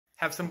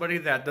Have somebody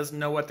that doesn't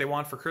know what they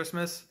want for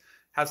Christmas?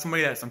 Have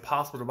somebody that's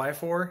impossible to buy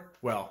for?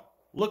 Well,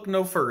 look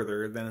no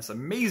further than this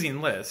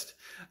amazing list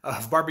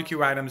of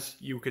barbecue items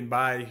you can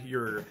buy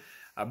your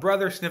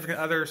brother, significant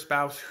other,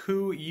 spouse,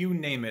 who you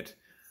name it,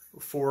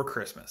 for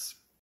Christmas.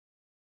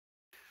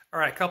 All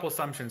right, a couple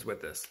assumptions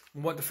with this.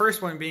 The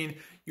first one being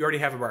you already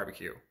have a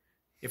barbecue.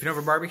 If you don't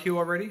have a barbecue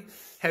already,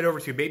 head over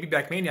to Baby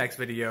Back Maniac's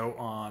video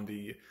on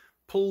the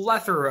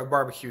plethora of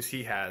barbecues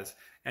he has,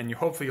 and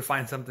hopefully you'll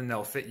find something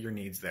that'll fit your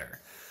needs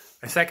there.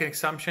 A second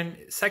assumption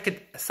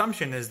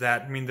is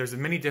that, there's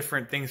many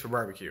different things for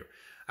barbecue.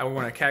 I would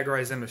want to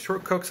categorize them as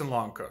short cooks and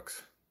long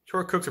cooks.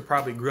 Short cooks are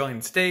probably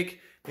grilling steak,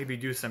 maybe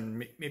do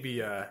some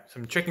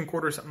chicken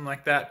quarters, something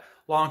like that.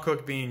 Long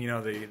cook being,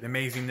 the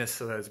amazingness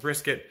of those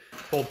brisket,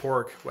 pulled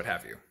pork, what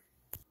have you.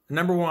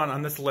 Number one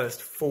on this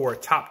list for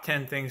top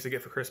 10 things to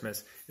get for Christmas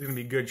is going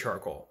to be good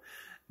charcoal.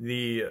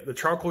 The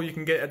charcoal you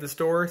can get at the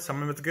store,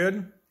 some of it's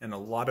good and a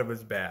lot of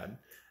it's bad.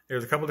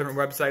 There's a couple different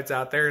websites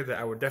out there that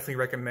I would definitely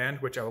recommend,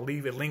 which I'll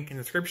leave a link in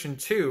the description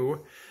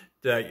to,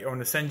 that I want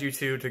to send you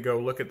to go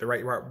look at the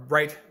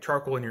right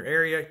charcoal in your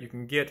area. You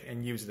can get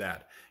and use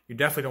that. You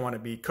definitely don't want to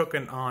be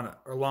cooking on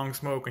a long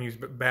smoke and use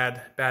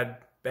bad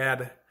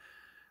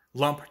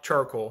lump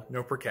charcoal,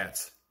 no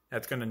briquettes.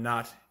 That's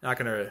not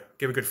going to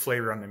give a good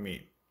flavor on the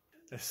meat.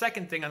 The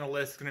second thing on the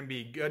list is going to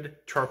be good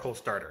charcoal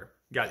starter.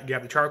 You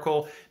have the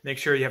charcoal, make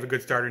sure you have a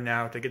good starter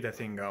now to get that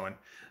thing going.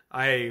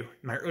 In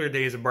my earlier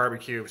days of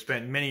barbecue,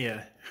 spent many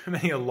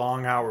a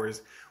long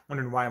hours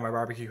wondering why my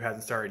barbecue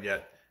hasn't started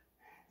yet.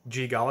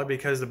 Gee golly,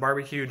 because the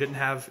barbecue didn't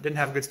have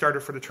a good starter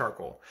for the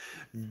charcoal.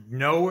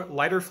 No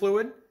lighter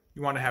fluid.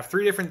 You want to have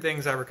 3 different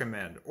things I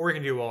recommend, or you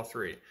can do all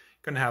 3. You're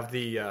gonna have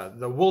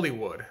the woolly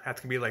wood.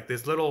 That's gonna be like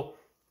this little.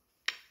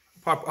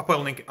 I'll put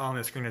a link on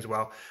the screen as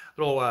well.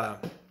 Little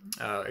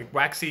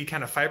waxy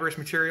kind of fibrous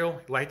material.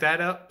 Light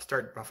that up.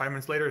 Start about 5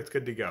 minutes later. It's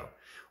good to go.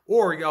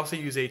 Or you can also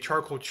use a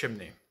charcoal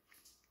chimney.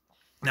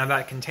 Now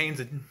that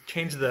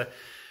change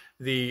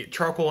the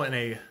charcoal in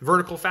a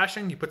vertical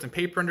fashion. You put some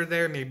paper under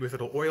there, maybe with a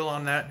little oil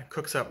on that. It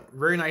cooks up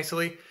very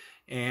nicely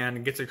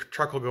and gets the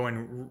charcoal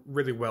going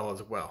really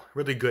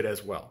good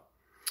as well.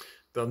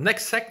 The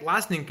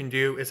last thing you can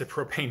do is a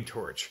propane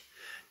torch.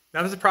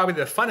 Now this is probably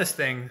the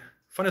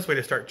funnest way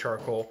to start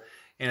charcoal,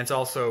 and it's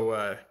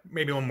also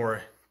maybe a little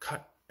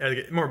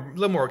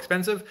more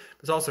expensive,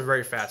 but it's also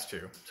very fast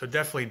too. So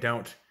definitely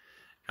don't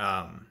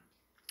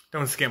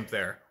skimp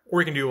there. Or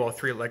you can do all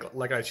 3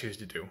 like I choose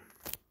to do.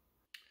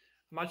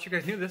 I'm not sure you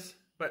guys knew this,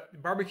 but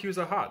barbecues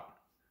are hot,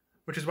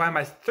 which is why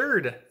my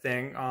third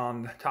thing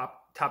on the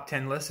top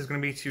 10 list is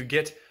going to be to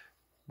get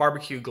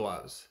barbecue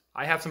gloves.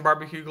 I have some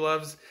barbecue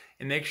gloves,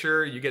 and make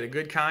sure you get a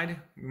good kind.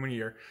 When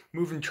you're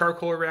moving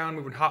charcoal around,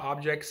 moving hot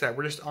objects that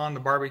were just on the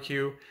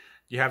barbecue,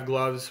 you have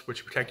gloves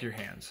which protect your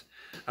hands.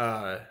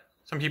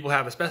 Some people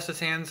have asbestos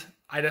hands.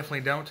 I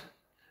definitely don't.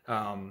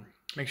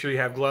 Make sure you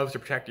have gloves to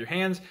protect your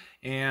hands,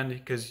 and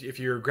because if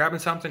you're grabbing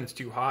something, it's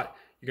too hot,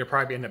 you're gonna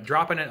probably end up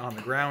dropping it on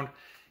the ground,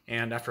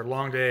 and after a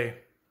long day,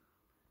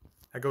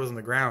 that goes on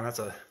the ground. That's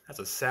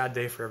a sad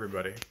day for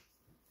everybody.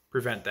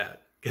 Prevent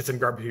that. Get some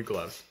barbecue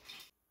gloves.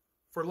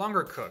 For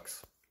longer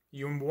cooks,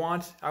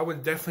 I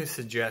would definitely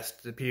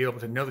suggest to be able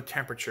to know the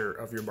temperature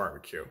of your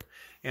barbecue,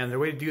 and the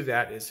way to do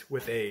that is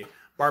with a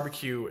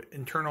barbecue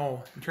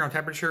internal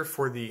temperature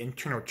for the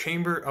internal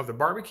chamber of the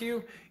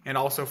barbecue, and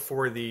also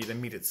for the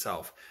meat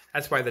itself.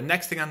 That's why the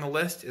next thing on the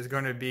list is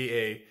going to be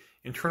a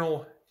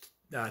internal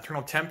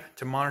temp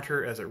to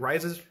monitor as it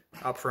rises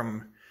up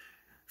from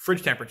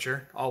fridge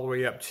temperature all the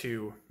way up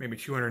to maybe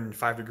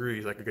 205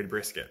 degrees, like a good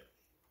brisket,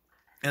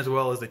 as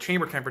well as the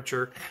chamber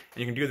temperature, and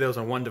you can do those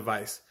on one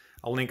device.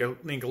 I'll link in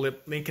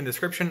the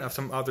description of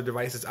some other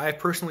devices I've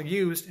personally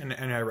used and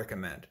I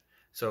recommend.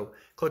 So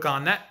click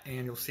on that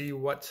and you'll see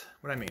what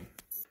I mean.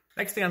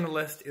 Next thing on the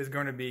list is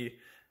going to be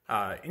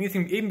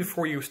anything, even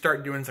before you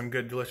start doing some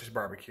good delicious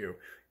barbecue, you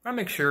want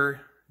to make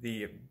sure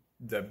the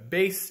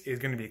base is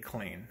going to be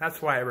clean.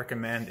 That's why I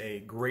recommend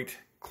a Grate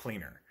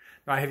cleaner.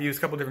 Now, I have used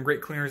a couple different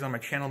Grate cleaners on my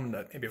channel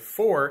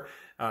before.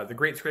 The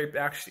Grate scrape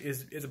actually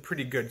is a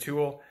pretty good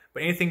tool,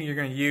 but anything you're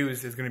going to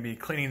use is going to be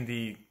cleaning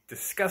the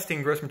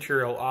disgusting gross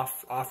material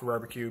off the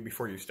barbecue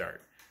before you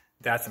start.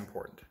 That's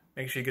important.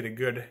 Make sure you get a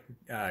good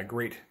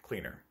Grate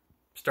cleaner.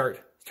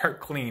 Start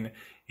clean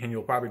and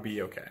you'll probably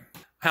be okay.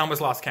 I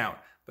almost lost count,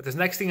 but this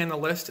next thing on the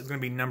list is going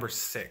to be number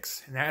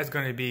 6, and that is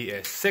going to be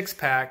a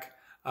 6-pack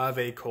of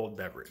a cold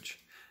beverage,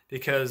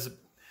 because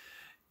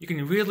you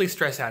can really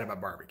stress out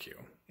about barbecue.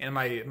 And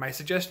my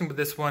suggestion with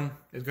this one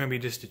is going to be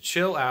just to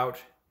chill out,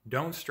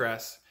 don't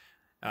stress,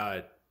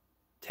 don't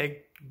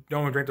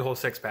drink the whole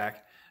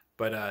 6-pack,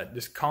 but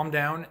just calm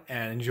down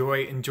and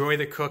enjoy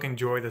the cook,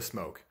 enjoy the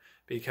smoke,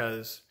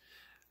 because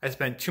I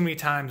spent too many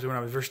times when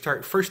I was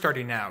first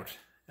starting out,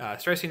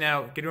 stressing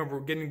out,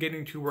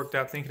 getting too worked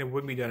up, thinking it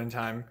wouldn't be done in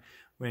time,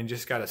 when you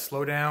just got to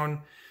slow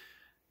down,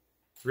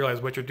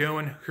 realize what you're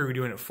doing, who you're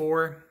doing it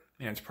for,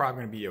 and it's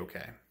probably going to be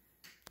okay.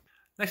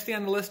 Next thing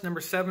on the list,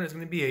 number 7, is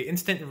going to be an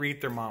instant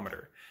read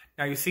thermometer.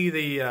 Now you see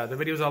the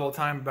videos all the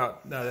time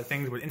about the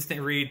things with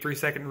instant read,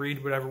 3-second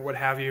read, whatever, what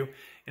have you.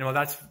 And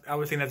well, I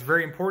would say that's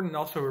very important and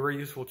also a very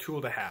useful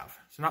tool to have.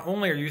 So not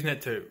only are you using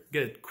it to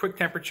get a quick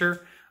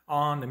temperature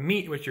on the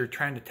meat, which you're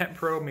trying to temp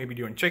probe, maybe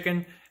doing chicken,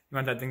 you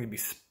want that thing to be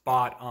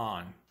spot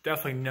on.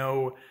 Definitely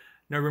no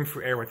room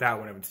for error with that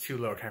one if it's too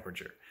low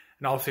temperature.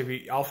 And also,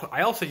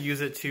 I also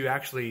use it to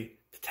actually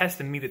test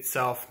the meat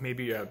itself,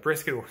 maybe a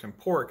brisket or some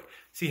pork,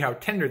 see how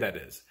tender that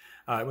is.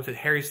 With the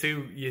Harry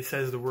Sue, it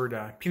says the word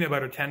peanut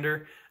butter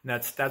tender, and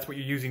that's what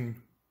you're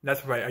using.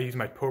 That's what I use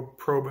my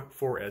probe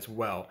for as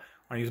well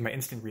when I use my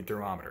instant read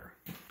thermometer.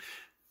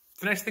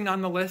 The next thing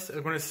on the list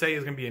I'm going to say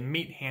is going to be a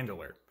meat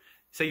handler.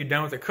 Say you're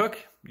done with the cook,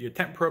 your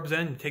temp probe's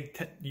in,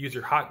 you use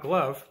your hot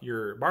glove,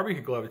 your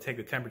barbecue glove to take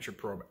the temperature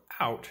probe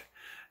out.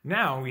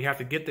 Now we have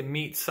to get the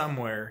meat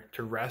somewhere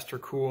to rest or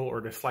cool or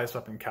to slice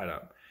up and cut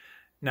up.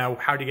 Now,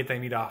 how do you get that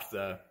meat off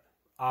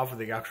of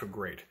the actual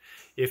grate?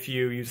 If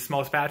you use a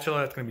small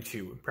spatula, it's going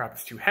to be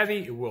perhaps too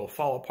heavy. It will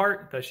fall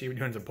apart, especially if you're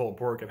doing some pulled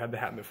pork. I've had that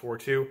happen before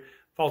too.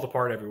 Falls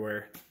apart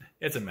everywhere.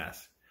 It's a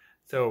mess.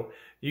 So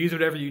use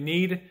whatever you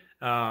need.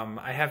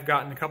 I have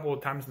gotten a couple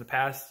of times in the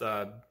past,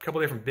 a couple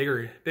of different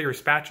bigger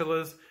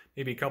spatulas,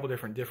 maybe a couple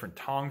of different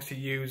tongs to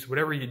use.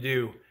 Whatever you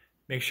do,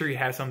 make sure you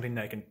have something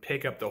that can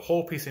pick up the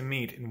whole piece of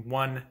meat in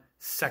one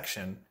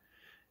section.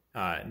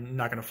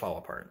 Not going to fall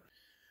apart.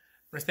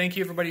 I want to thank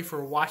you everybody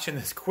for watching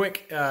this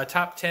quick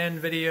top 10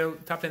 video,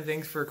 top 10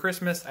 things for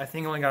Christmas. I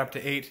think I only got up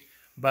to 8,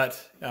 but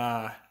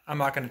I'm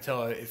not going to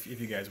tell if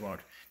you guys won't.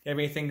 Do you have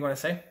anything you want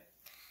to say?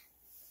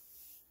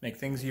 Like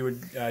things you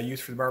would use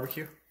for the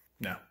barbecue?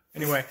 No.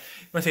 Anyway,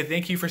 I want to say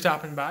thank you for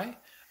stopping by.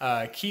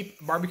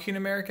 Keep barbecuing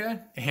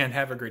America and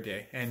have a great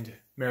day and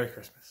Merry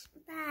Christmas.